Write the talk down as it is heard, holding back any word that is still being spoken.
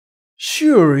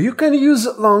Sure, you can use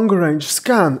long-range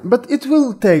scan, but it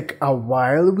will take a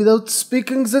while without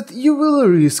speaking that you will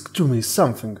risk to miss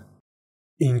something.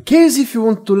 In case if you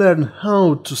want to learn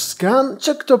how to scan,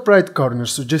 check top right corner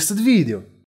suggested video.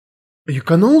 You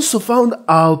can also find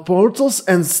all portals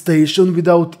and stations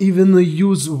without even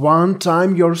use one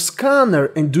time your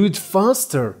scanner and do it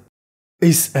faster.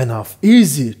 It's enough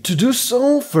easy. To do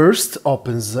so, first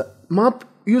open the map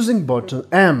using button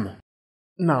M.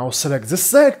 Now select the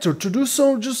sector. To do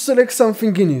so, just select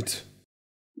something in it.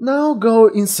 Now go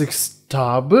in 6th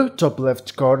tab, top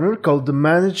left corner, called the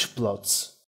Manage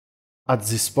Plots. At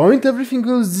this point everything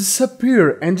will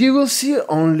disappear and you will see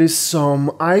only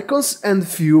some icons and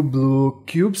few blue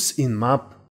cubes in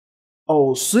map.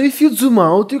 Also, if you zoom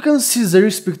out, you can see the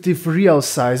respective real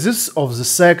sizes of the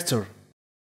sector.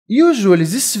 Usually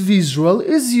this visual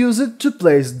is used to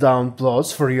place down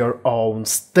plots for your own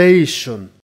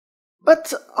station,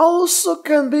 but also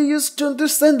can be used to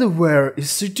understand where is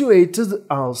situated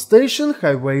all station,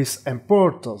 highways and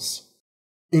portals.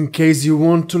 In case you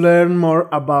want to learn more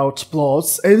about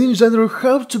plots and in general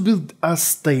how to build a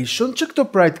station, check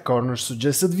top right corner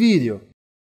suggested video.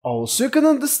 Also you can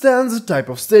understand the type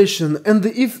of station and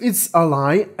if it's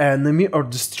ally, enemy or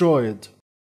destroyed.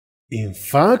 In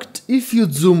fact, if you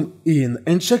zoom in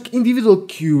and check individual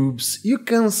cubes, you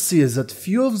can see that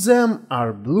few of them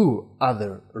are blue,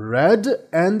 other red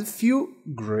and few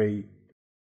grey.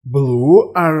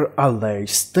 Blue are ally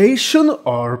station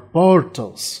or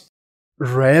portals.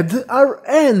 Red are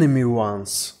enemy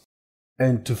ones.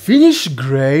 And to finish,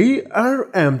 grey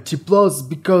are empty plots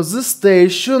because the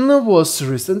station was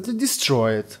recently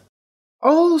destroyed.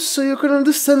 Also, you can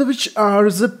understand which are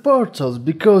the portals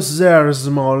because they are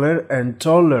smaller and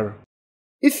taller.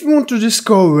 If you want to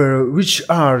discover which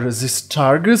are these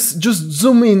targets, just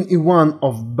zoom in one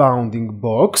of bounding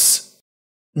box.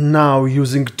 Now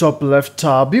using top left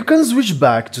tab you can switch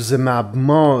back to the map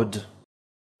mode.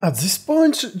 At this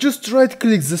point, just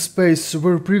right-click the space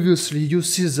where previously you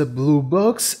see the blue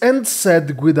box and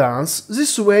set guidance,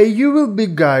 this way you will be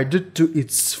guided to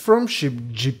its from ship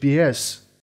GPS.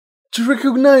 To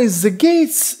recognize the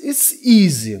gates, it's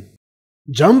easy.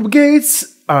 Jump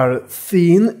gates are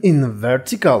thin in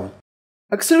vertical.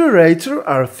 Accelerator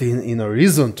are thin in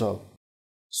horizontal.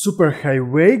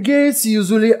 Superhighway gates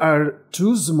usually are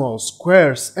two small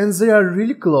squares and they are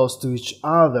really close to each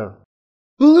other.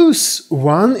 Plus,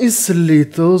 one is a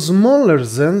little smaller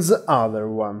than the other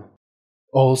one.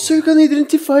 Also, you can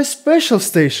identify special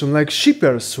stations like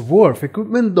shippers, wharf,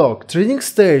 equipment dock, trading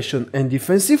station and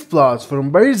defensive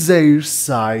platform by their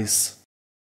size.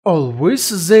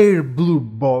 Always their blue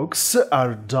box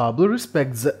are double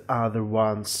respect the other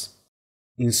ones.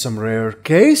 In some rare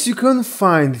case, you can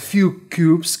find few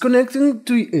cubes connecting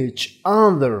to each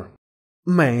other.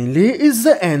 Mainly is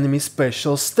the enemy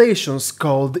special stations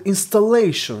called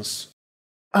installations.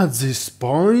 At this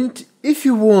point, if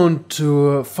you want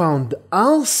to found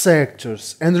all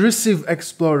sectors and receive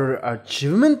Explorer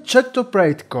achievement, check top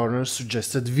right corner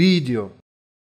suggested video.